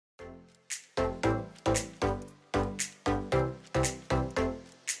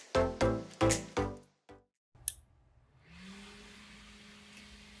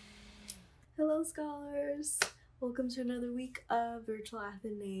Hello scholars! Welcome to another week of Virtual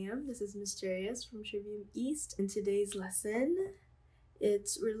Athenaeum. This is Miss Durias from Trivium East. In today's lesson,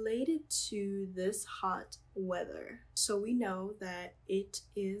 it's related to this hot weather. So we know that it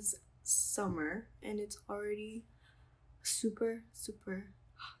is summer and it's already super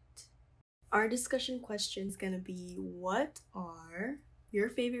hot. Our discussion question is going to be, what are your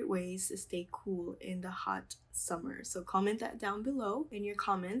favorite ways to stay cool in the hot summer? So comment that down below. In your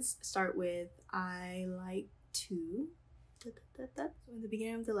comments, start with I like to. So in the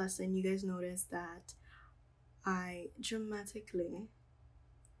beginning of the lesson, you guys noticed that I dramatically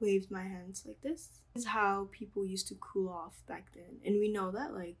waved my hands like this. This is how people used to cool off back then. And we know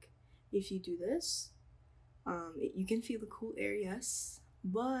that if you do this, you can feel the cool air, yes,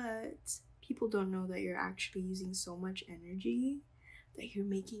 but people don't know that you're actually using so much energy that you're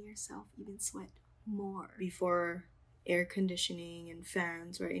making yourself even sweat more. Before air conditioning and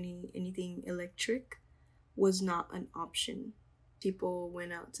fans or anything electric was not an option. People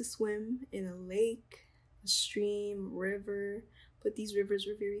went out to swim in a lake, a stream, river, but these rivers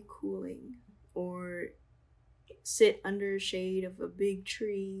were very cooling. Or sit under shade of a big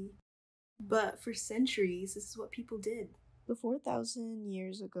tree. But for centuries, this is what people did. So 4,000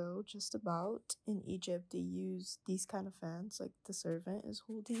 years ago, just about, in Egypt, they used these kind of fans like the servant is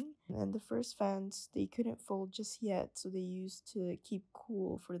holding. And the first fans, they couldn't fold just yet, so they used to keep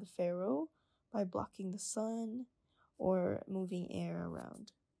cool for the pharaoh by blocking the sun or moving air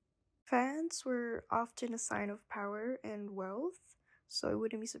around. Fans were often a sign of power and wealth, so it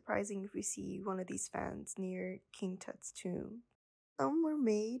wouldn't be surprising if we see one of these fans near King Tut's tomb. Some were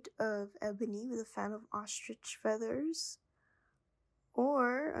made of ebony with a fan of ostrich feathers,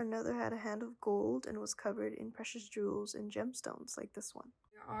 or another had a hand of gold and was covered in precious jewels and gemstones like this one.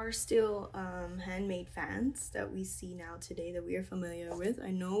 There are still handmade fans that we see now today that we are familiar with.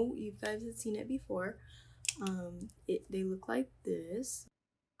 I know you guys have seen it before. They look like this.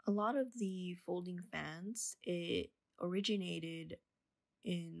 A lot of the folding fans, it originated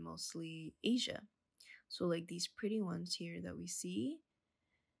in mostly Asia. So like these pretty ones here that we see.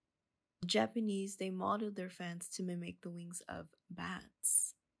 The Japanese, they modeled their fans to mimic the wings of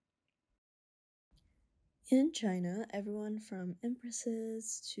bats. In China, everyone from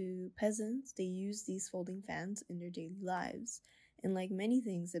empresses to peasants, they use these folding fans in their daily lives. And like many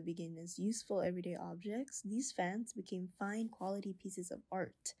things that begin as useful everyday objects, these fans became fine quality pieces of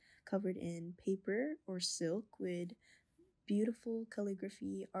art covered in paper or silk with beautiful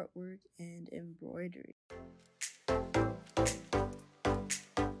calligraphy, artwork, and embroidery.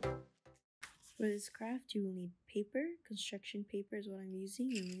 For this craft, you will need paper. Construction paper is what I'm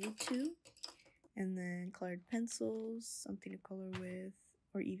using. You need two. And then colored pencils, something to color with,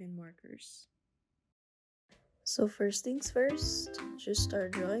 or even markers. So first things first, just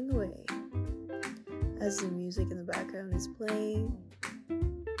start drawing away. As the music in the background is playing,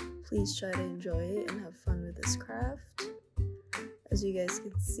 please try to enjoy it and have fun with this craft. As you guys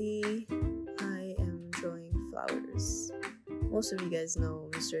can see, I am drawing flowers. Most of you guys know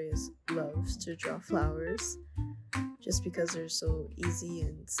Miss Durias loves to draw flowers just because they're so easy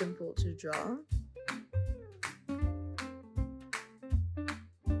and simple to draw.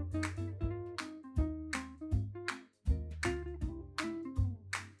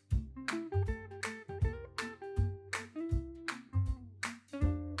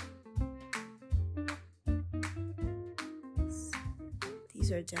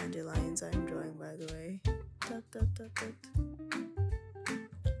 These are dandelions I'm drawing, by the way. Dot, dot, dot, dot.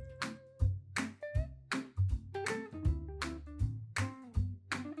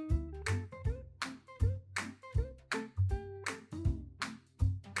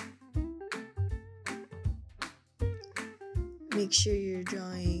 Make sure you're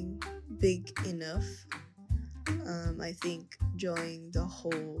drawing big enough. I think drawing the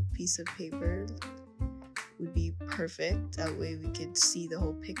whole piece of paper would be perfect. That way we could see the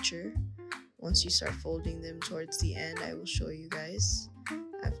whole picture. Once you start folding them towards the end, I will show you guys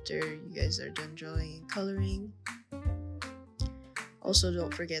after you guys are done drawing and coloring. Also,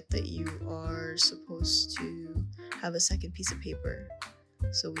 don't forget that you are supposed to have a second piece of paper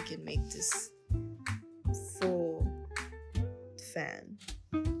so we can make this full fan.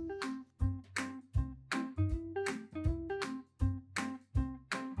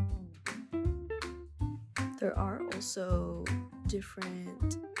 There are also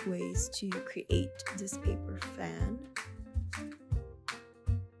different ways to create this paper fan.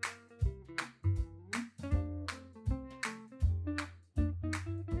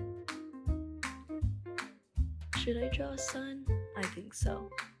 Should I draw a sun? I think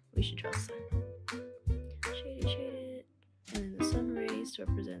so. We should draw a sun. Shade it. And then the sun rays to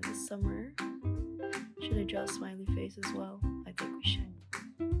represent the summer. Should I draw a smiley face as well? I think we should.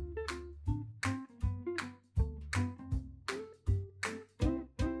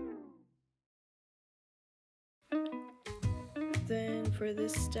 Then for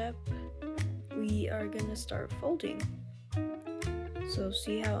this step, we are gonna start folding. So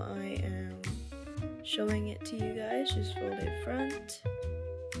see how I am showing it to you guys? Just fold it front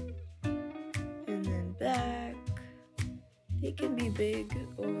and then back. It can be big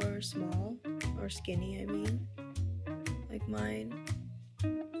or small, or skinny, I mean, like mine.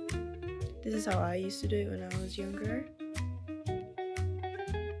 This is how I used to do it when I was younger.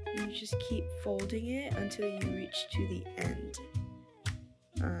 You just keep folding it until you reach to the end.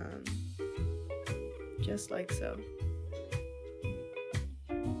 Just like so.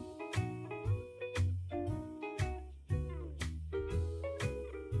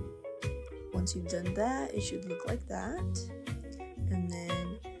 Once you've done that, it should look like that. And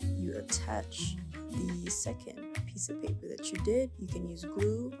then you attach the second piece of paper that you did. You can use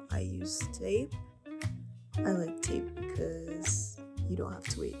glue. I use tape. I like tape because you don't have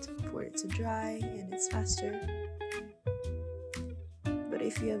to wait for it to dry and it's faster. But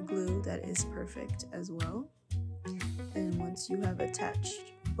if you have glue, that is perfect as well. And once you have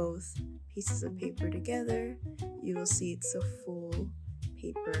attached both pieces of paper together, you will see it's a full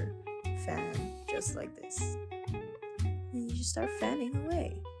paper fan, just like this. And you just start fanning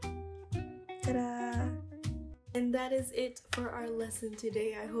away. Ta-da! And that is it for our lesson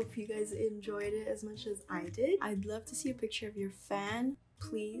today. I hope you guys enjoyed it as much as I did. I'd love to see a picture of your fan.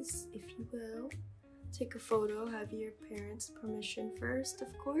 Please, if you will, take a photo, have your parents' permission first,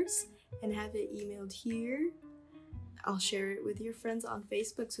 of course, and have it emailed here. I'll share it with your friends on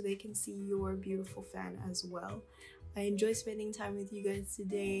Facebook so they can see your beautiful fan as well. I enjoy spending time with you guys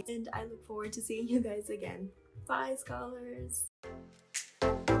today, and I look forward to seeing you guys again. Bye, scholars!